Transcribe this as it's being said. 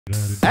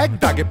এক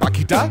দাগে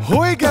পাখিটা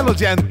হয়ে গেল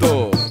জ্যান্ত,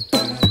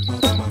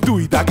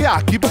 দুই দাগে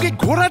আঁকিবুকে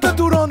ঘোড়াটা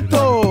দুরন্ত,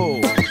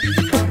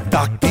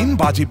 দাগ ৩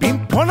 বাজে বিন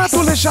ফনা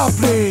তুলে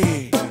সাপড়ে,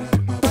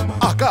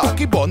 আঁকা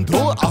আঁকি বন্ধ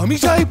আমি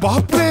যাই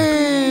বাপরে।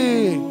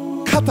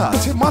 খাতা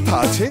আছে মাথা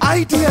আছে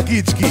আইডিয়া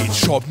গিজ গিজ,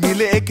 সব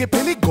মিলে এঁকে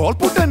ফেলি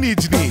গল্পটা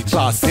নিজ নিজ।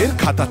 ক্লাসের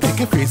খাতা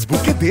থেকে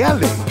ফেসবুকে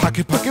দেয়ালে,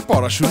 ফাঁকে ফাঁকে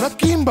পড়াশোনা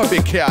কিংবা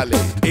বেখেয়ালে,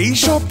 এই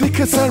সব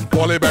দেখে স্যার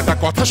বলে বেটা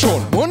কথা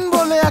শোন, মন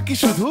বলে আঁকি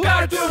শুধু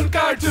কার্টুন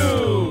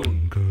কার্টুন।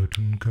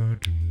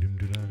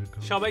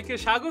 সবাইকে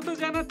স্বাগত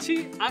জানাচ্ছি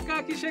আঁকা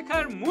আঁকি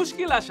শেখার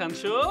মুশকিল আসান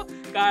শো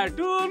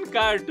কার্টুন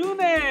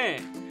কার্টুনে।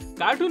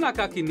 কার্টুন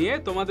আঁকাকি নিয়ে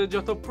তোমাদের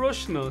যত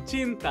প্রশ্ন,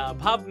 চিন্তা,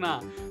 ভাবনা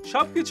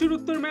সবকিছুর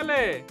উত্তর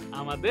মেলে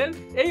আমাদের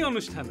এই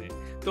অনুষ্ঠানে।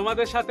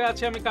 তোমাদের সাথে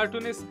আছে আমি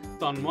কার্টুনিস্ট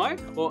তন্ময়,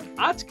 ও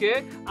আজকে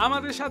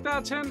আমাদের সাথে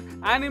আছেন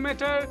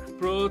অ্যানিমেটর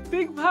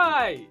প্রতীক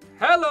ভাই।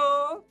 হ্যালো,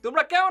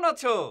 তোমরা কেমন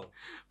আছো?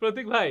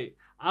 প্রতীক ভাই,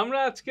 আমরা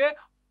আজকে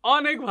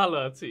অনেক ভালো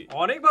আছি।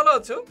 অনেক ভালো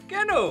আছো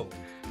কেন?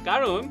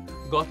 কারণ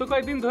গত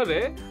কয়েকদিন ধরে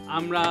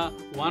আমরা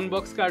ওয়ান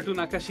বক্স কার্টুন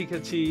আঁকা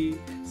শিখেছি,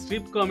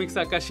 স্ট্রিপ কমিক্স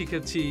আঁকা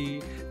শিখেছি,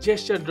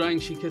 জেস্টার ড্রয়িং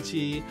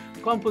শিখেছি,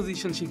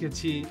 কম্পোজিশন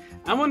শিখেছি,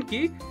 এমনকি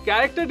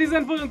ক্যারেক্টার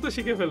ডিজাইন পর্যন্ত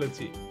শিখে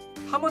ফেলেছি।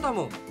 থামো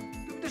থামো,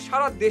 তুমি তো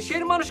সারা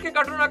দেশের মানুষকে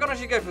কার্টুন আঁকানো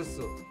শিখাই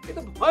ফেলছো,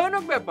 এটা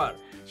ভয়ানক ব্যাপার।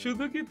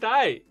 শুধু কি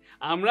তাই,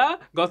 আমরা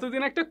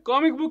গতদিন একটা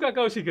কমিক বুক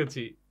আঁকাও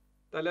শিখেছি।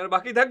 তাহলে আর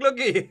বাকি থাকলো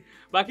কি?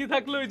 বাকি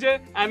থাকলো ওই যে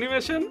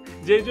অ্যানিমেশন,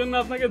 যেই জন্য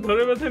আপনাকে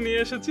ধরে বেঁধে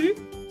নিয়ে এসেছি।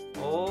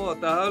 ও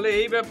তাহলে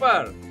এই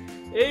ব্যাপার।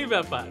 এই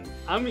ব্যাপার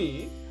আমি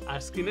আর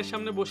স্ক্রিনের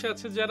সামনে বসে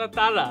আছে যারা,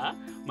 তারা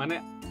মানে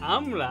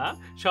আমরা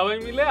সবাই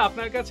মিলে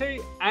আপনার কাছে এই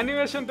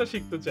অ্যানিমেশনটা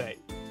শিখতে চাই।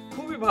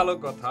 খুবই ভালো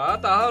কথা।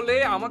 তাহলে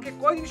আমাকে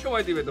কয়দিন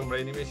সময় দিবে তোমরা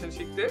অ্যানিমেশন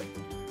শিখতে?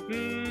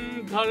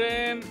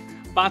 ধরেন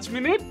 5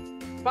 মিনিট।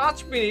 5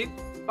 মিনিট?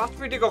 5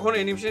 মিনিটে কখনো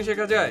অ্যানিমেশন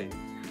শেখা যায়?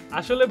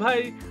 আসলে ভাই,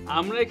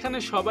 আমরা এখানে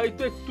সবাই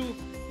তো একটু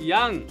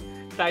ইয়াং,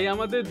 তাই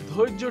আমাদের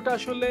ধৈর্যটা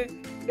আসলে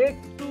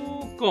একটু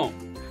কম।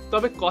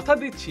 তবে কথা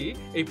দিচ্ছি,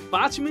 এই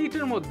 5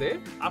 মিনিটের মধ্যে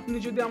আপনি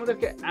যদি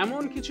আমাদেরকে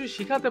এমন কিছু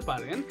শেখাতে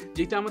পারেন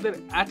যেটা আমাদের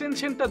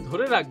অ্যাটেনশনটা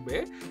ধরে রাখবে,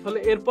 তাহলে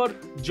এরপর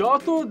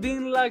যত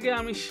দিন লাগে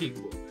আমি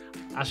শিখব।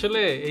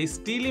 আসলে এই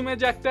স্টিল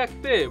ইমেজ আঁকতে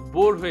আঁকতে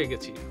বোর হয়ে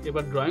গেছি,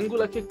 এবার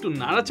ড্রয়িংগুলোকে একটু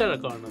নাড়াচাড়া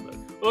করানো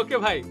দরকার। ওকে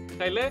ভাই,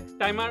 তাইলে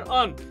টাইমার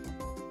অন।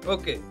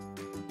 ওকে।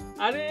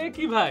 আরে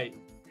কি ভাই,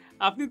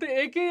 আপনি তো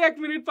একেই 1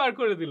 মিনিট পার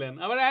করে দিলেন,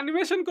 আবার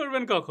অ্যানিমেশন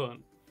করবেন কখন?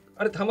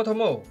 আরে থামো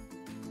থামো,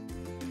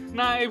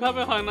 না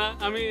এইভাবে হয় না।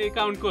 আমি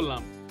কাউন্ট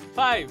করলাম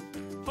 5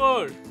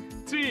 4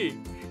 3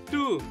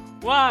 2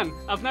 1।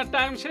 আপনার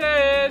টাইম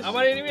শেষ।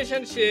 আমার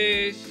অ্যানিমেশন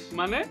শেষ।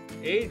 মানে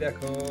এই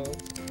দেখো,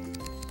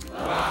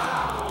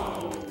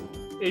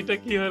 এইটা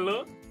কি হলো?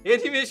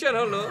 অ্যানিমেশন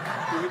হলো।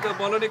 তুমি তো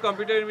বলনি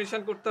কম্পিউটার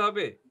অ্যানিমেশন করতে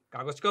হবে,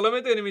 কাগজ কলমে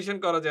তো অ্যানিমেশন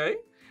করা যায়।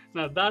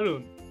 না,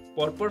 দারুণ।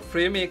 পরপর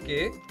ফ্রেম এঁকে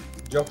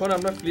যখন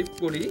আমরা ফ্লিপ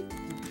করি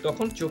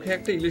তখন চোখে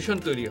একটা ইলিউশন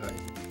তৈরি হয়,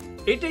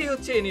 এটাই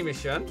হচ্ছে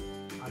অ্যানিমেশন।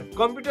 আর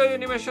কম্পিউটার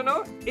অ্যানিমেশনও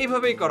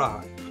এইভাবেই করা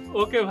হয়।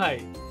 ওকে ভাই,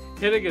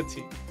 হেরে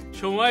গেছি,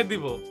 সময়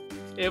দিব।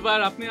 এবার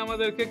আপনি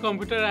আমাদেরকে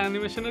কম্পিউটার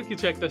অ্যানিমেশনের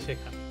কিছু একটা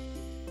শেখান।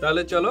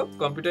 তাহলে চলো,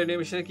 কম্পিউটার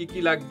অ্যানিমেশনে কি কি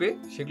লাগবে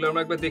সেগুলো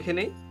আমরা একবার দেখে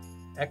নেই।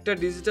 একটা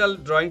ডিজিটাল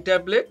ড্রয়িং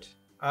ট্যাবলেট,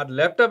 আর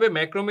ল্যাপটপে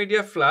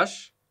ম্যাক্রোমিডিয়া ফ্ল্যাশ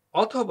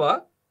অথবা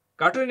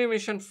কার্টুন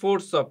অ্যানিমেশন 4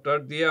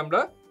 সফটওয়্যার দিয়ে আমরা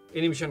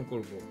অ্যানিমেশন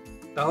করব।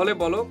 তাহলে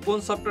বলো কোন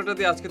সফটওয়্যারটা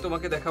দিয়ে আজকে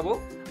তোমাকে দেখাবো?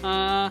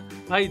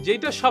 ভাই,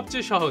 যেটা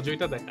সবচেয়ে সহজ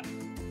ওইটা দেখা।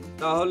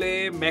 তাহলে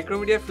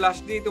ম্যাক্রোমিডিয়া ফ্ল্যাশ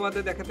দিয়ে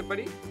তোমাদের দেখাতে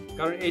পারি,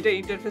 কারণ এটা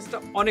ইন্টারফেসটা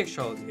অনেক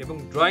সহজ এবং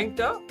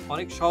ড্রয়িংটা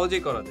অনেক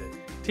সহজেই করা যায়।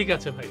 ঠিক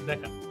আছে ভাই,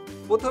 দেখা।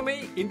 প্রথমেই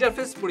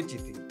ইন্টারফেস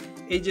পরিচিতি।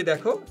 এই যে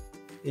দেখো,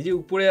 এই যে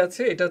উপরে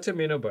আছে এটা হচ্ছে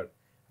মেনু বার,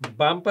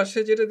 বাম পাশে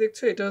যেটা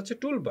দেখছো এটা হচ্ছে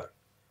টুলবার।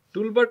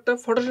 টুলবারটা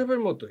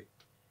ফটোশপের মতোই,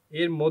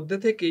 এর মধ্যে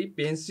থেকেই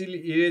পেন্সিল,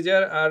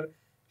 ইরেজার আর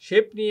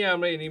শেপ নিয়ে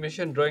আমরা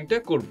অ্যানিমেশন ড্রয়িংটা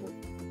করব।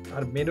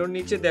 আর মেনুর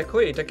নিচে দেখো,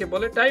 এটাকে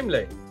বলে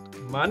টাইমলাইন,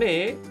 মানে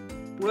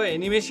পুরো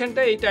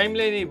অ্যানিমেশনটা এই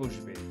টাইমলাইনেই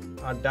বসবে।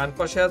 আর ডান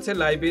পাশে আছে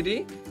লাইব্রেরি,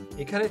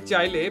 এখানে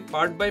চাইলে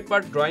পার্ট বাই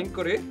পার্ট ড্রয়িং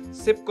করে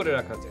সেভ করে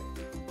রাখা যায়।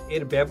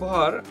 এর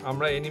ব্যবহার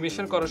আমরা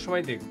অ্যানিমেশন করার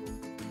সময় দেখব।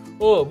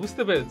 ও,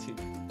 বুঝতে পেরেছি।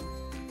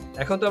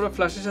 এখন তো আমরা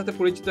ফ্ল্যাশের সাথে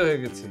পরিচিত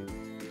হয়ে গেছি,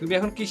 তুমি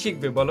এখন কি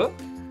শিখবে বলো?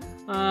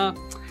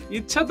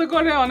 ইচ্ছা তো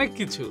করে অনেক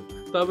কিছু,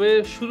 তবে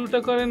শুরুটা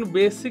করেন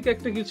বেসিক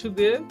একটা কিছু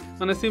দিয়ে,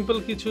 মানে সিম্পল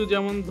কিছু,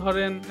 যেমন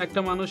ধরেন একটা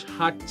মানুষ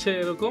হাঁটছে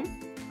এরকম।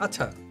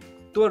 আচ্ছা,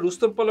 তোমার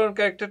রুস্তম পালোয়ান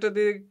ক্যারেক্টারটা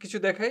দিয়ে কিছু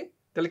দেখাই,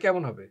 তাহলে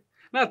কেমন হবে?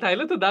 না,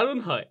 তাইলে তো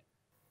দারুণ হয়।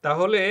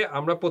 তাহলে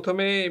আমরা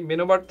প্রথমে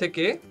মেনুবার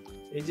থেকে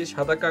এই যে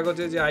সাদা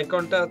কাগজে যে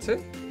আইকনটা আছে,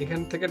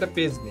 এখান থেকে একটা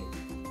পেজ নেই।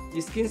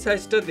 স্ক্রিন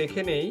সাইজটা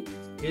দেখে নেই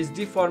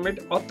এইচডি ফরম্যাট,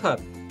 অর্থাৎ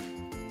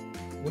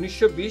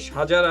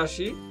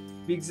 1920x1080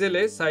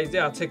 পিক্সেলের সাইজে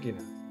আছে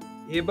কিনা।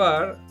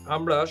 এবার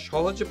আমরা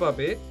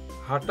সহজভাবে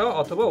হাঁটা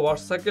অথবা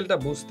ওয়ার্ক সার্কেলটা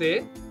বুঝতে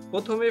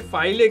প্রথমে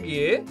ফাইলে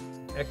গিয়ে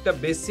একটা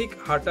বেসিক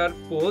হাঁটার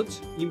পোজ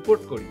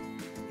ইম্পোর্ট করি।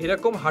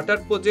 এরকম হাঁটার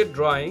পোজের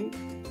ড্রয়িং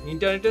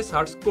ইন্টারনেটে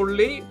সার্চ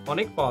করলেই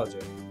অনেক পাওয়া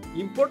যায়।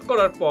 ইম্পোর্ট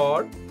করার পর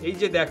এই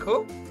যে দেখো,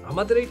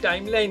 আমাদের এই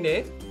টাইমলাইনে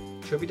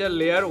ছবিটা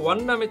লেয়ার 1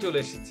 নামে চলে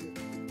এসেছে।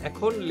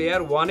 এখন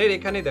লেয়ার 1 এর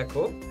এখানে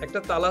দেখো একটা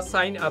তালা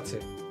সাইন আছে,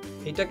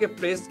 এটাকে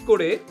প্রেস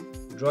করে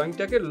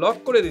ড্রয়িংটাকে লক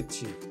করে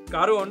দিচ্ছি,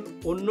 কারণ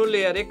অন্য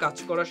লেয়ারে কাজ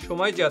করার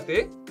সময় যাতে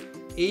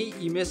এই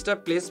ইমেজটা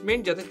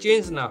প্লেসমেন্ট যাতে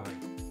চেঞ্জ না হয়।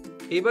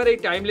 এবার এই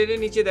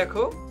টাইমলাইনের নিচে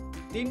দেখো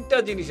 3টা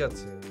জিনিস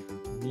আছে,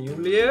 নিউ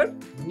লেয়ার,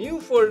 নিউ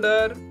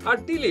ফোল্ডার আর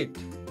ডিলিট।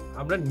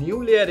 আমরা নিউ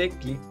লেয়ারে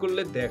ক্লিক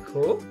করলে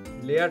দেখো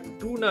লেয়ার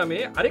 2 নামে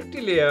আরেকটি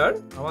লেয়ার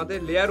আমাদের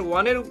লেয়ার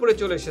 1 এর উপরে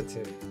চলে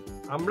এসেছে।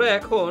 আমরা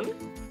এখন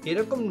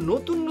এরকম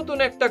নতুন নতুন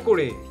একটা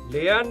করে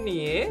লেয়ার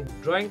নিয়ে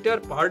ড্রয়িংটার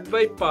পার্ট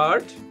বাই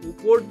পার্ট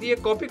উপর দিয়ে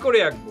কপি করে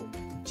আঁকবো।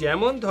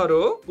 যেমন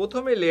ধরো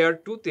প্রথমে লেয়ার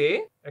 2 তে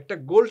একটা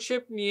গোল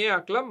শেপ নিয়ে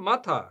আঁকলাম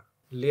মাথা,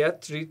 লেয়ার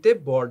 3 তে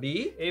বডি,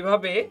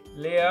 এইভাবে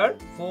লেয়ার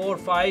 4,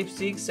 5,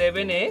 6,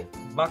 7 এ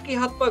বাকি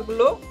হাত পা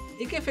গুলো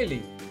এঁকে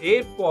ফেলি।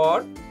 এরপর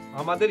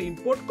আমাদের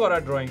ইম্পোর্ট করা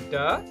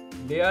ড্রয়িংটা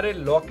লেয়ারের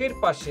লকের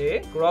পাশে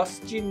ক্রস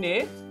চিহ্নে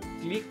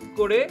ক্লিক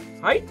করে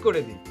হাইড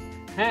করে দিই।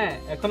 হ্যাঁ,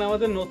 এখন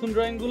আমাদের নতুন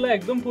ড্রয়িংগুলো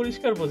একদম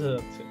পরিষ্কার বোঝা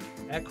যাচ্ছে।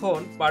 এখন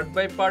পার্ট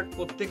বাই পার্ট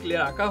প্রত্যেক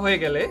লেয়ার আঁকা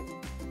হয়ে গেলে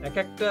এক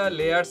একটা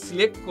লেয়ার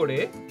সিলেক্ট করে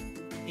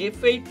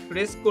F8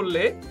 প্রেস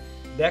করলে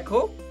দেখো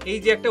এই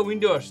যে একটা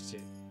উইন্ডো আসছে।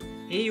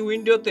 এই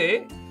উইন্ডোতে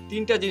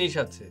 3টা জিনিস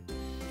আছে।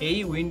 এই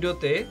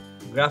উইন্ডোতে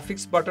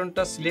গ্রাফিক্স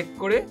বাটনটা সিলেক্ট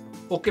করে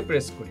ওকে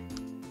প্রেস করি,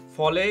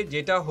 ফলে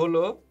যেটা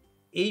হলো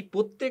এই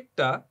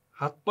প্রত্যেকটা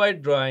হাত পায়ের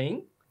ড্রয়িং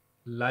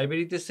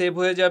লাইব্রেরিতে সেভ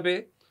হয়ে যাবে,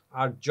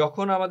 আর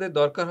যখন আমাদের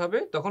দরকার হবে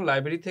তখন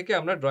লাইব্রেরি থেকে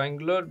আমরা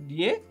ড্রয়িংগুলো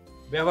নিয়ে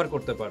ব্যবহার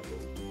করতে পারবো।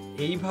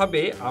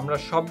 এইভাবে আমরা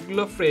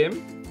সবগুলো ফ্রেম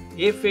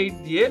F8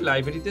 দিয়ে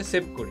লাইব্রেরিতে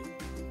সেভ করি।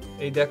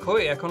 এই দেখো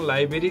এখন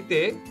লাইব্রেরিতে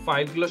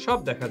ফাইলগুলো সব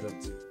দেখা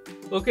যাচ্ছে।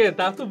 ওকে,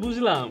 তা তো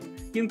বুঝলাম,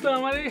 কিন্তু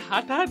আমার এই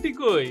হাঁটাহাঁটি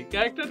কই?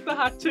 ক্যারেক্টার তো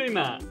হাঁটছেই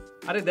না।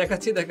 আরে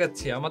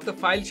দেখাচ্ছি, আমার তো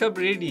ফাইল সব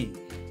রেডি।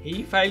 এই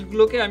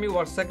ফাইলগুলোকে আমি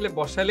ওয়ার্কসাইকেলে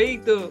বসালেই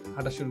তো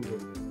হাঁটা শুরু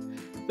করবে।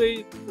 তো এই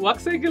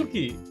ওয়ার্কসাইকেল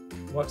কি?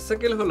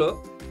 ওয়ার্কসাইকেল হলো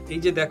এই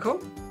যে দেখো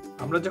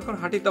আমরা যখন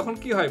হাঁটি তখন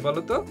কি হয়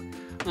বলো তো?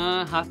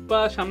 হাত পা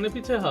সামনে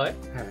পিছে হয়।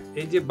 হ্যাঁ,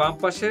 এই যে বাম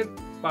পাশের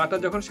পাটা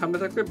যখন সামনে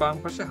থাকবে বাম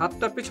পাশে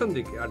হাতটা পেছন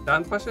দিকে, আর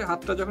ডান পাশে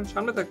হাতটা যখন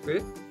সামনে থাকবে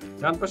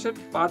ডান পাশের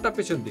পাটা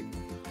পেছন দিকে।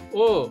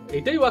 ও,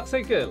 এটাই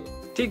ওয়ার্কসাইকেল।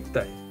 ঠিক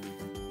তাই।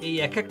 এই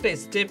এক একটা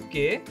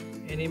স্টেপকে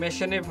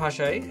অ্যানিমেশনের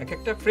ভাষায় এক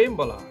একটা ফ্রেম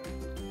বলা হয়।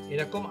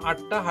 এরকম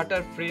 8টা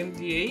হাঁটার ফ্রেম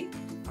দিয়েই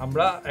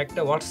আমরা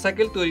একটা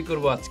ওয়ার্কসাইকেল তৈরি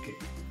করব আজকে।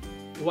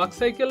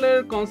 ওয়ার্কসাইকেলের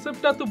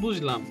কনসেপ্টটা তো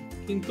বুঝলাম,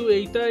 কিন্তু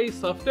এইটাই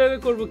সফটওয়্যারে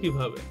করব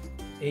কিভাবে?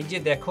 এই যে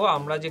দেখো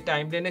আমরা যে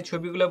টাইমলাইনে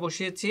ছবিগুলো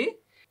বসিয়েছি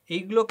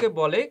এইগুলোকে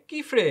বলে কি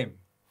ফ্রেম।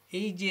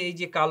 এই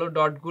যে কালো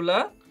ডটগুলা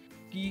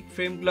কি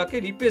ফ্রেমগুলোকে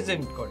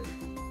রিপ্রেজেন্ট করে।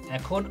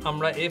 এখন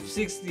আমরা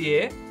F6 দিয়ে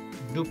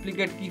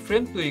ডুপ্লিকেট কি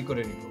ফ্রেম তৈরি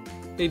করে নিব।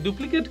 এই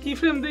ডুপ্লিকেট কি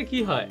ফ্রেম দিয়ে কি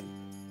হয়?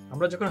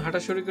 আমরা যখন হাঁটা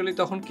শুরু করি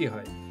তখন কি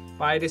হয়,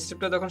 পায়ের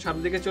স্টেপটা তখন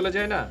সামনের দিকে চলে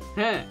যায় না?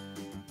 হ্যাঁ,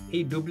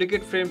 এই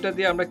ডুপ্লিকেট ফ্রেমটা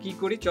দিয়ে আমরা কি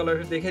করি চলো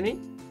এটা দেখে নিই।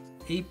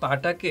 এই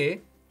পাটাকে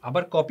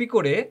আবার কপি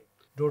করে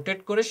রোটেট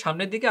করে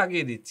সামনের দিকে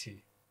আগিয়ে দিচ্ছি।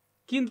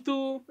 কিন্তু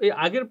এই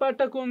আগের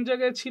পাটা কোন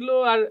জায়গায় ছিল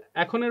আর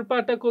এখনের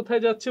পাটা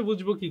কোথায় যাচ্ছে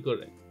বুঝবো কি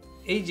করে?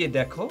 এই যে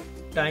দেখো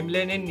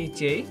টাইমলাইনের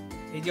নিচেই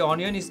এই যে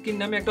অনিয়ন স্ক্রিন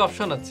নামে একটা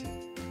অপশন আছে,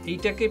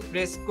 এইটাকে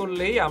প্রেস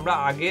করলেই আমরা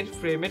আগের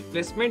ফ্রেমের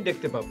প্লেসমেন্ট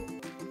দেখতে পাবো।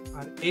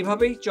 আর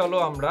এইভাবেই চলো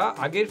আমরা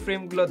আগের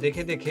ফ্রেমগুলো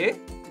দেখে দেখে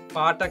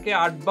পাটাকে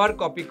 8 বার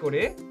কপি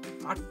করে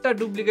 8টা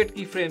ডুপ্লিকেট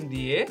কি ফ্রেম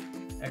দিয়ে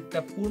একটা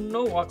পূর্ণ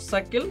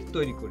ওয়ার্কসাইকেল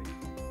তৈরি করি।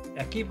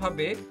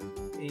 একইভাবে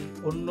এই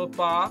অন্য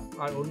পা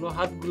আর অন্য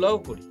হাতগুলোও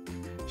করি।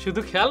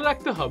 শুধু খেয়াল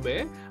রাখতে হবে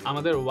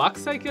আমাদের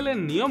ওয়ার্কসাইকেলের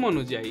নিয়ম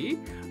অনুযায়ী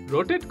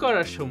রোটেট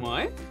করার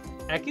সময়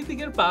একই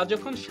দিকের পা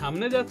যখন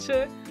সামনে যাচ্ছে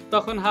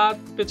তখন হাত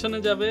পেছনে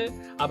যাবে,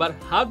 আবার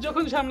হাত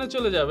যখন সামনে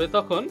চলে যাবে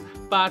তখন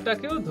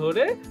পাটাকেও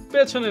ধরে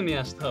পেছনে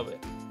নিয়ে আসতে হবে।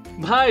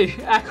 ভাই,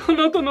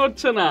 এখনো তো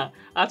নড়ছে না,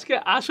 আজকে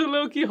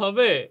আসলেও কি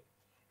হবে?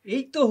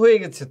 এই তো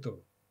হয়ে গেছে। তো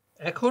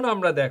এখন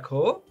আমরা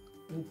দেখো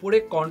উপরে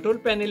কন্ট্রোল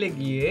প্যানেলে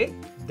গিয়ে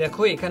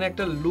দেখো এখানে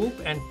একটা লুপ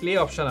অ্যান্ড প্লে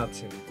অপশন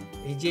আছে।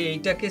 এই যে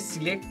এইটাকে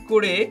সিলেক্ট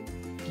করে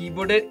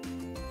কিবোর্ডের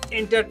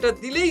এন্টারটা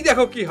দিলেই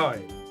দেখো কি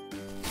হয়।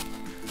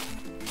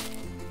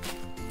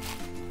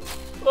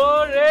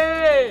 ওরে,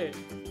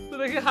 তো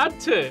দেখি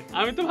হাঁটছে।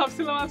 আমি তো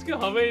ভাবছিলাম আজকে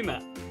হবেই না।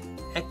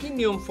 একই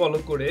নিয়ম ফলো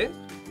করে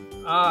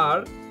আর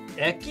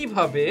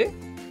একইভাবে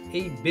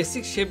এই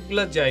বেসিক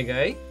শেপগুলোর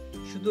জায়গায়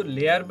শুধু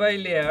লেয়ার বাই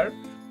লেয়ার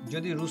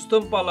যদি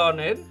রুস্তম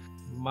পালোয়ানের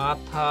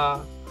মাথা,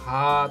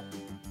 হাত,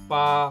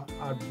 পা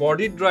আর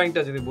বডির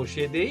ড্রয়িংটা যদি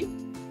বসিয়ে দেই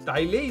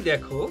তাইলেই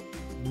দেখো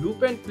লুপ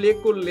অ্যান্ড প্লে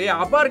করলে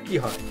আবার কি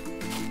হয়।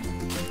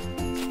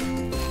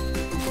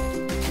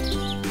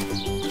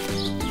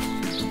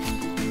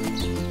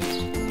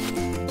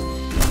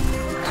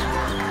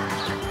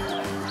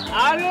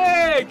 আরে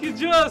কি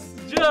জোস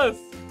জোস,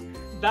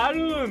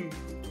 দারুন!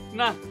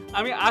 না,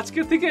 আমি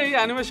আজকে থেকে এই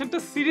অ্যানিমেশনটা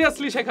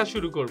সিরিয়াসলি শেখা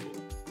শুরু করব।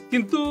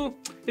 কিন্তু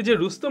এই যে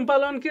রুস্তম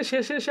পালোয়ানকে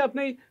শেষে এসে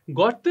আপনি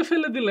গর্তে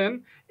ফেলে দিলেন,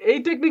 এই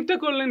টেকনিকটা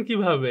করলেন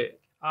কিভাবে?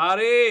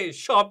 আরে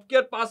সব কি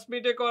আর 5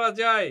 মিনিটে করা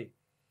যায়?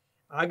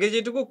 আগে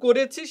যেটুকু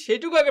করেছি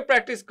সেটুকু আগে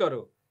প্র্যাকটিস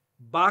করো,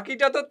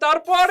 বাকিটা তো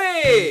তারপরে।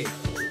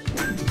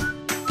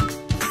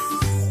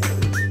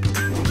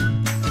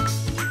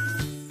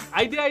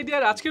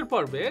 আইডিয়ার আজকের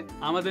পর্বে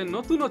আমাদের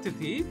নতুন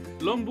অতিথি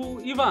লম্বু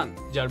ইভান,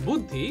 যার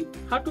বুদ্ধি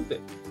হাঁটুতে।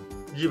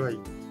 জি ভাই,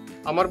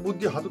 আমার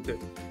বুদ্ধি হাঁটুতে,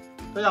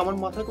 তাই আমার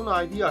মাথায় কোনো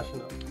আইডিয়া আসে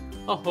না।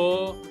 ওহো,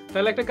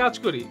 তাহলে একটা কাজ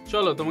করি,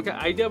 চলো তোমাকে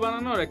আইডিয়া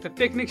বানানোর একটা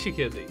টেকনিক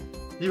শিখিয়ে দেই।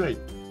 জি ভাই,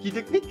 কি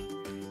টেকনিক?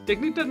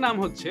 টেকনিকটার নাম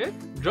হচ্ছে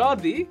ড্র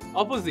দি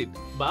অপোজিট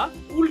বা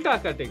উল্টা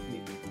আঁকা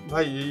টেকনিক।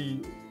 ভাই এই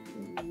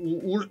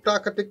উল্টা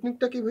আঁকা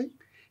টেকনিকটা কি ভাই?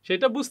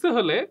 সেটা বুঝতে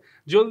হলে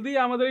জলদি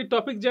আমাদের এই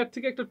টপিক জার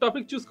থেকে একটা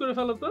টপিক চুজ করে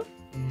ফেলো তো।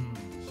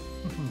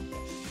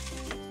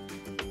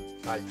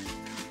 ভাই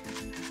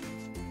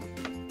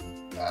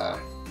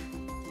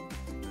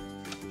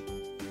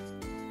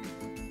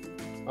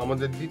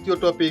আমাদের দ্বিতীয়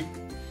টপিক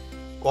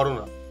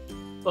করোনা।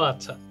 ও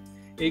আচ্ছা,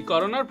 এই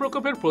করোনার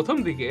প্রকোপের প্রথম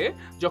দিকে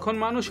যখন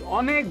মানুষ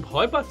অনেক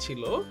ভয়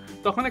পাচ্ছিল,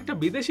 তখন একটা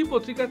বিদেশি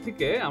পত্রিকা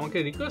থেকে আমাকে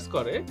রিকোয়েস্ট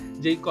করে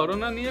যে এই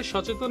করোনা নিয়ে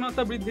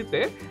সচেতনতা বৃদ্ধিতে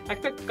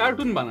একটা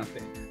কার্টুন বানাতে।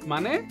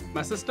 মানে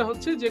মেসেজটা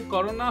হচ্ছে যে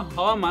করোনা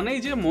হওয়া মানেই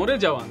যে মরে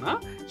যাওয়া না,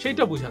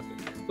 সেইটা বোঝাতে।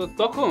 তো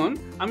তখন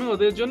আমি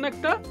ওদের জন্য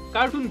একটা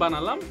কার্টুন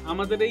বানালাম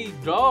আমাদের এই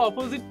ড্র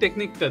অপোজিট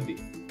টেকনিকটা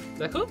দিয়ে।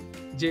 দেখো,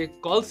 যে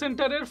কল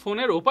সেন্টারের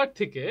ফোনের ওপার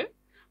থেকে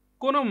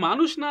কোনো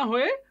মানুষ না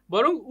হয়ে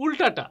বরং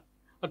উল্টাটা,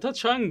 অর্থাৎ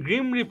স্বয়ং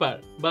গ্রিম রিপার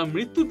বা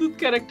মৃত্যুদূত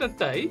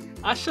ক্যারেক্টারটাই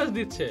আশ্বাস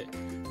দিচ্ছে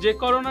যে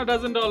করোনা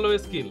ডাজন্ট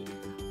অলওয়েজ কিল,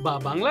 বা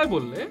বাংলায়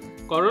বললে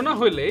করোনা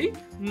হইলেই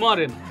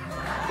মরে না।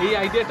 এই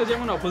আইডিয়াটা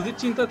যেমন অপোজিট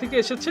চিন্তা থেকে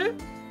এসেছে,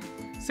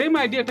 সেম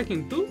আইডিয়াটা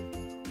কিন্তু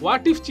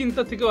হোয়াট ইফ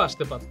চিন্তা থেকেও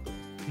আসতে পারত।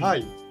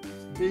 ভাই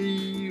এই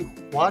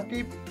হোয়াট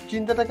ইফ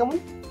চিন্তাটা কেমন?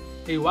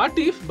 এই হোয়াট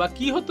ইফ বা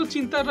কি হতো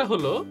চিন্তাটা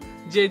হলো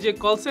যে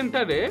কল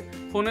সেন্টারে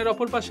ফোনের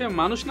অপর পাশে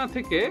মানুষ না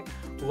থেকে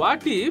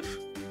হোয়াট ইফ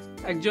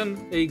একজন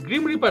এই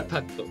গ্রিম রিপার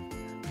থাকতো,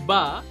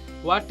 বা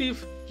হোয়াট ইফ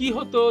কি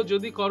হতো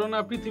যদি করোনা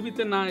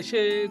পৃথিবীতে না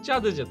এসে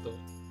চাঁদে যেত,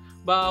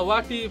 বা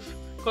হোয়াট ইফ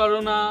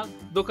করোনা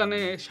দোকানে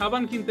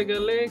সাবান কিনতে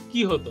গেলে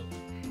কি হতো।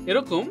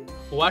 এরকম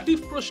হোয়াট ইফ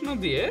প্রশ্ন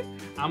দিয়ে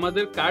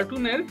আমাদের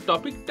কার্টুনের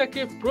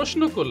টপিকটাকে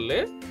প্রশ্ন করলে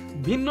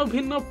ভিন্ন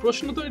ভিন্ন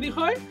প্রশ্ন তৈরি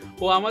হয়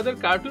ও আমাদের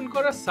কার্টুন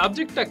করার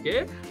সাবজেক্টটাকে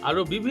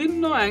আরো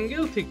বিভিন্ন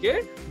অ্যাঙ্গেল থেকে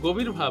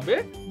গভীরভাবে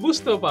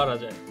বুঝতেও পারা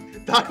যায়।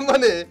 তার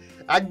মানে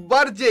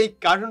একবার যে এই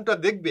কার্টুনটা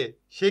দেখবে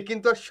সে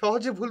কিন্তু আর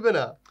সহজে ভুলবে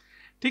না।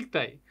 ঠিক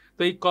তাই।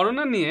 তো এই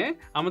করোনা নিয়ে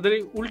আমাদের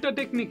এই উল্টা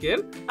টেকনিকের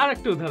আর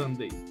একটা উদাহরণ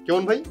দেই।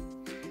 কেমন ভাই?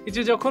 এই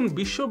যে যখন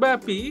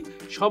বিশ্বব্যাপী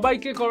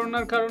সবাইকে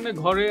করোনার কারণে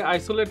ঘরে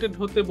আইসোলেটেড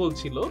হতে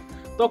বলছিল,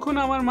 তখন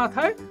আমার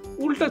মাথায়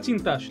উল্টা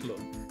চিন্তা আসলো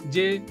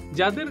যে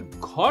যাদের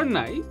ঘর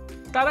নাই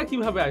তারা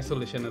কিভাবে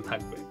আইসোলেশনে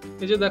থাকবে।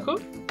 এই যে দেখো,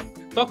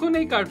 তখন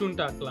এই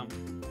কার্টুনটা আঁকলাম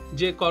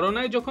যে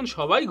করোনায় যখন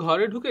সবাই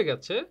ঘরে ঢুকে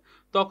গেছে,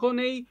 তখন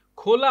এই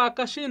খোলা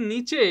আকাশের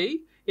নিচেই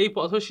এই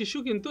পথশিশু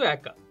কিন্তু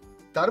একা।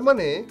 তার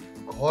মানে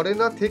ঘরে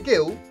না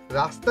থেকেও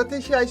রাস্তাতে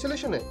সে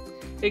আইসোলেশনে।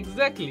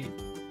 এক্স্যাক্টলি।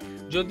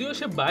 যদিও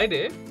সে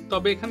বাইরে,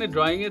 তবে এখানে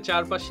ড্রয়িং এর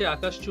চারপাশে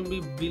আকাশচুম্বী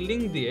বিল্ডিং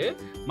দিয়ে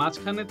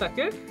মাঝখানে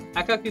তাকে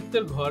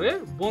একাকিত্বের ঘরে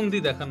বন্দি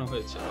দেখানো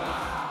হয়েছে।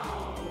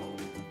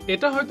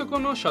 এটা হয়তো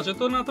কোনো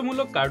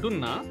সচেতনতামূলক কার্টুন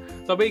না,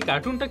 তবে এই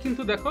কার্টুনটা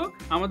কিন্তু দেখো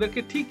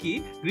আমাদেরকে ঠিকই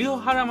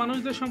গৃহহারা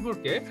মানুষদের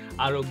সম্পর্কে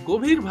আরো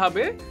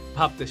গভীরভাবে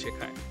ভাবতে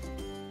শেখায়।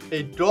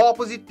 এই ড্র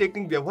অপোজিট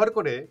টেকনিক ব্যবহার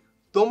করে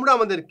তোমরা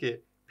আমাদেরকে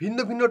ভিন্ন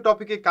ভিন্ন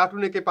টপিকে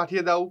কার্টুন এঁকে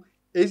পাঠিয়ে দাও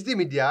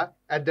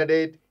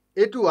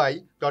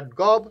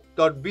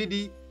hdmedia@a2i.gov.bd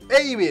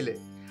এই ইমেইলে।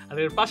 আর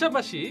এর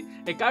পাশাপাশি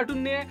এই কার্টুন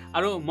নিয়ে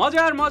আরো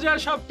মজার মজার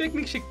সব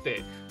টেকনিক শিখতে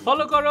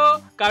ফলো করো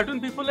কার্টুন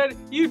পিপলের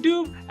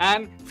ইউটিউব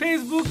অ্যান্ড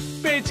ফেসবুক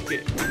পেজকে।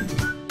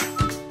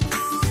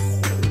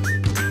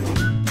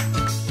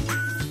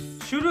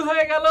 শুরু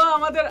হয়ে গেল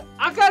আমাদের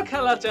আঁকার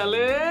খেলা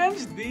চ্যালেঞ্জ,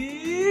 দি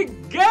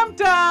গেম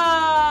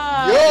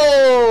টাইম। ইয়ো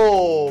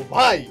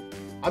ভাই,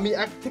 আমি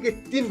 1 থেকে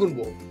 3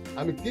 গুনবো।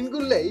 আমি 3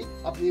 গুনলেই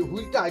আপনি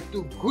হুইলটা একটু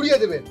ঘুরিয়ে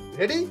দেবেন।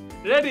 রেডি?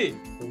 রেডি।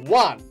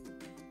 1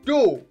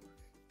 2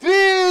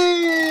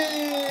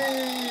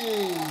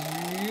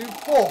 3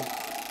 4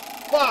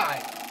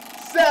 5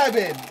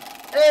 7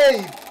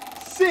 8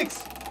 6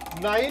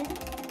 9।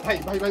 ভাই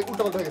ভাই ভাই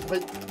উল্টা পাল্টা হয়ে গেছে।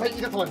 ভাই ভাই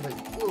এটা থামান ভাই।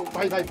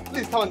 ভাই ভাই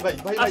প্লিজ থামান ভাই।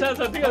 ভাই আচ্ছা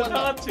আচ্ছা ঠিক আছে,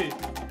 থামাচ্ছি।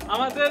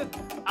 আমাদের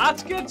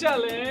আজকের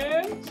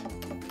চ্যালেঞ্জ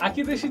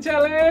আকিদেশি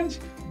চ্যালেঞ্জ,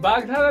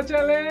 বাগধারা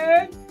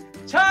চ্যালেঞ্জ,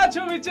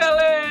 ছায়াছবি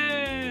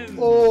চ্যালেঞ্জ।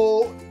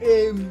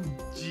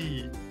 OMG।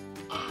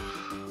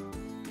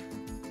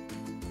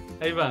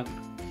 ইভান,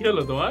 কি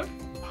হলো তোমার?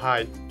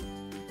 ভাই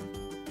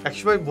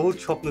একসময় বহুত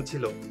স্বপ্ন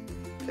ছিল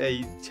এই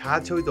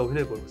ছায়াছবিতে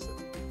অভিনয় করবো স্যার।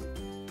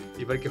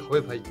 এবার কি হবে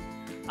ভাই?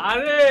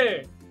 আরে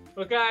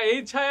ওকা, এই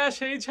ছায়া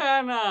সেই ছায়া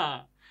না,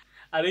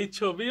 আর এই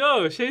ছবিও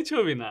সেই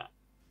ছবি না।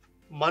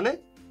 মানে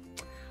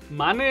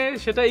মানে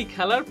সেটা এই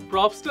খেলার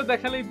প্রপসটা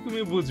দেখালেই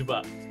তুমি বুঝবা।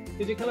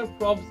 এই যে খেলার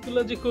প্রপস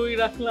গুলো যে কই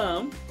রাখলাম,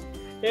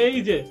 এই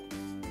যে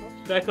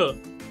দেখো।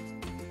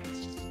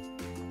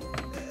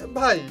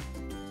 ভাই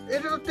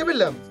এটা তো টেবিল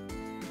ল্যাম্প।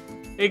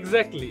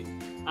 এক্স্যাক্টলি।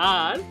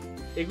 আর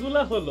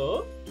এগুলা হলো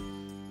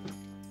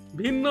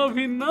ভিন্ন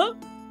ভিন্ন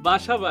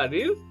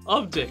বাসাবাড়ির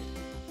অবজেক্ট।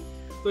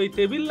 তো এই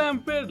টেবিল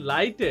ল্যাম্পের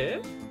লাইটে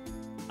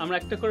আমরা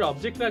একটা করে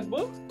অবজেক্ট রাখবো,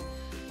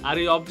 আর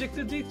এই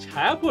অবজেক্টের যে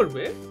ছায়া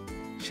পড়বে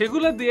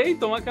সেগুলো দিয়েই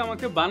তোমাকে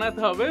আমাকে বানাতে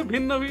হবে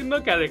ভিন্ন ভিন্ন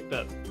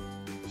ক্যারেক্টার।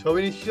 ছবি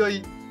নিশ্চয়ই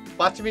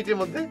 5 মিনিটের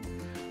মধ্যে।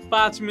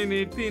 5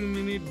 মিনিট, 3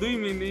 মিনিট, 2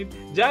 মিনিট,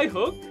 যাই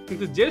হোক,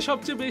 কিন্তু যে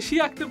সবচেয়ে বেশি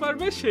আঁকতে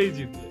পারবে সেই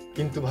জিতবে।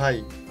 কিন্তু ভাই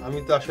আমি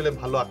তো আসলে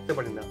ভালো আঁকতে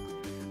পারি না।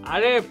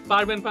 আরে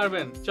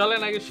পারবেন,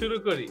 চলেন আগে শুরু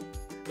করি।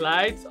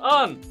 Lights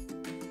on.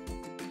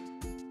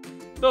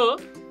 তো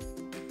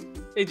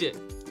এই যে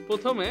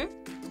প্রথমে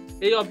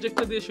এই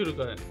অবজেক্টটা দিয়ে শুরু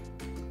করেন।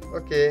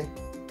 ওকে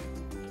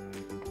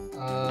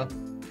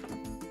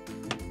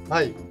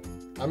ভাই,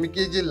 আমি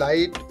কি যে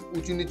লাইট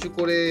উঁচু নিচু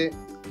করে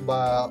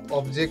বা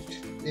অবজেক্ট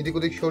এদিক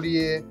ওদিক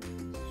সরিয়ে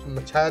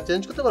ছায়া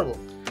চেঞ্জ করতে পারবো?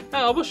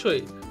 হ্যাঁ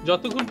অবশ্যই,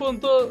 যতক্ষণ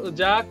পর্যন্ত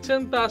যা আঁকছেন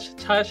তার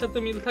ছায়ার সাথে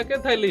মিল থাকে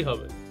তাইলেই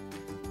হবে।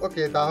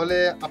 ওকে, তাহলে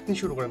আপনি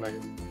শুরু করেন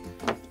আগে।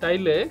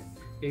 তাইলে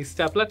এই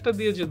স্ট্যাপলারটা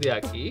দিয়ে যদি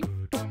আঁকি,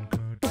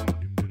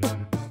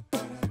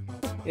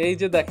 এই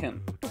যে দেখেন,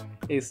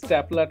 এই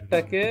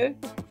স্ট্যাপলারটাকে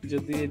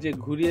যদি এই যে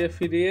ঘুরিয়ে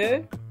ফিরিয়ে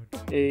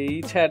এই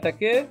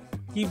ছায়াটাকে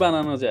কি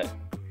বানানো যায়,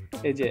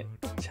 এই যে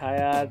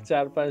ছায়ার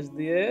চারপাশ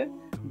দিয়ে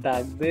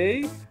দাগ দেই,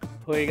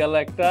 হয়ে গেল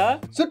একটা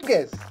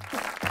সুটকেস।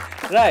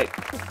 রাইট।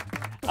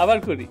 আবার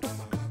করি,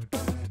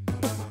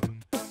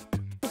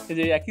 এই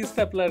যে একই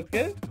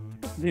স্ট্যাপলারকে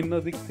ভিন্ন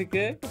দিক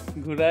থেকে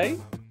ঘুরাই,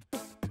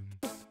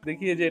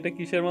 দেখি যে এটা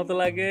কিসের মতো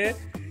লাগে,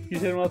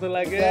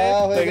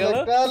 হয়ে গেল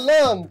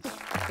লঞ্চ।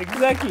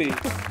 এক্স্যাক্টলি।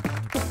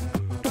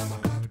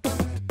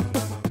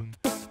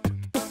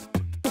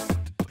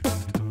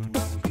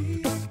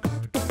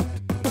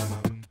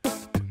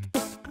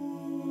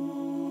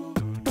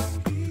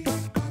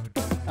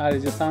 আর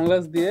এই যে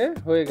সানগ্লাস দিয়ে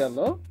হয়ে গেল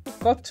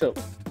কচ্ছপ।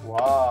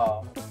 ওয়াও।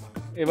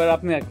 এবার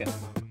আপনি আঁকেন।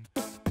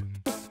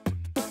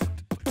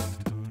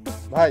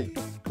 ভাই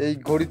এই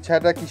ঘড়ির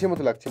ছায়াটা কিসের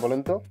মতো লাগছে বলেন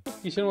তো?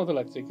 কিসের মতো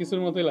লাগছে?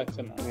 কিছুর মতোই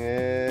লাগছে না।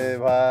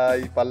 ভাই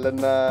পারলেন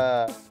না,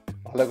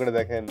 ভালো করে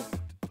দেখেন,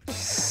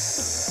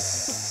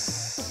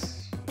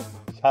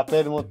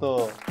 সাপের মতো।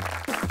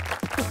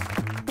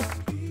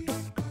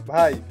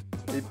 ভাই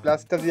এই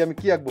প্লাসটা দিয়ে আমি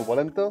কি আঁকবো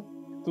বলেন তো?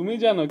 তুমি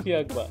জানো কি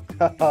আঁকবা।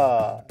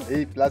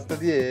 এই প্লাসটা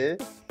দিয়ে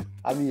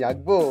আমি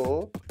আঁকবো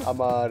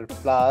আমার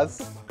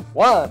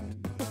 +1।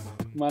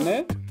 মানে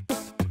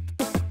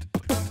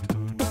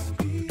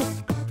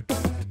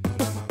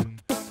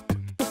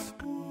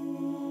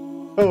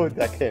ও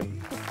দেখেন,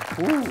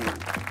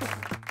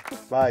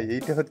 ভাই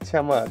এইটা হচ্ছে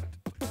আমার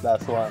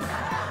 +1।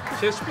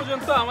 শেষ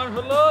পর্যন্ত আমার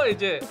হলো এই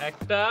যে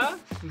 1টা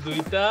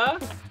 2টা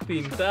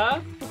 3টা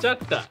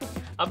 4টা।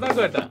 আপনার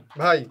কয়টা?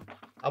 ভাই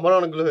আমার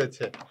অনেকগুলো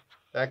হয়েছে।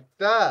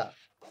 1টা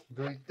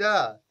 2টা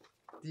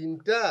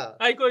 3টা।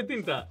 আই কই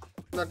 3টা?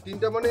 না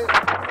 3টা মানে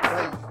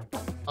ভাই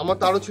আমার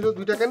তো আরো ছিল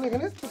 2টা। কেন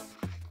এখানে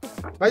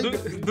ভাই?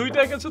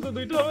 2টা গেছে তো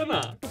 2টা হবে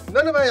না? না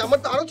না ভাই, আমার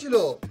তো আরো ছিল।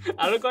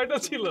 আরো কয়টা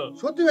ছিল?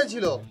 সত্যি ভাই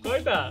ছিল।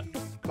 কয়টা?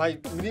 ভাই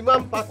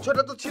মিনিমাম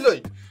 5-6টা তো ছিলই।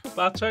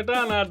 5-6টা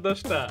না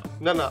 8-10টা?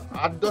 না না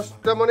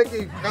 8-10টা মানে কি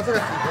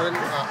কাছাকাছি, ধরেন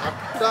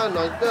 8টা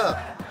 9টা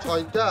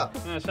 6টা,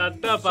 হ্যাঁ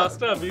 7টা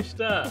 5টা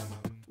 20টা।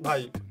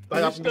 ভাই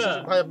ভাই আপনি 20টা।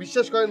 ভাই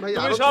বিশ্বাস করেন ভাই,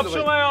 তুমি আরো ছিল সব ভাই।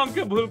 সময়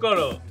অঙ্কে ভুল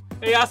করো।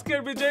 এই আজকের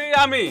বিজয়ী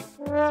আমি।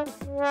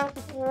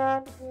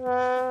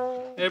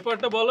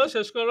 এরপরটা বলো,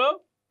 শেষ করো।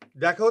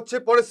 দেখা হচ্ছে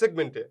পরের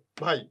সেগমেন্টে।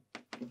 ভাই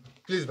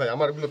প্লিজ ভাই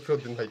আমার এগুলো ফেরত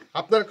দিন ভাই,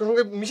 আপনার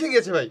সঙ্গে মিশে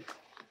গিয়েছে ভাই।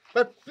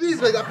 ভাই প্লিজ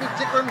ভাই আপনি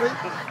চেক করেন ভাই।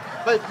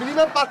 ভাই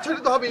মিনিমাম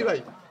 5-6টা তো হবেই ভাই,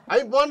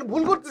 আমি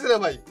ভুল করতেছি না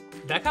ভাই।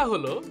 দেখা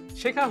হলো,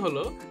 শেখা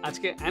হলো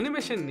আজকে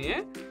অ্যানিমেশন নিয়ে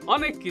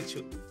অনেক কিছু।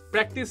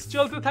 প্র্যাকটিস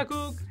চলতে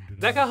থাকুক,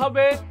 দেখা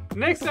হবে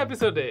নেক্সট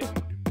এপিসোডে।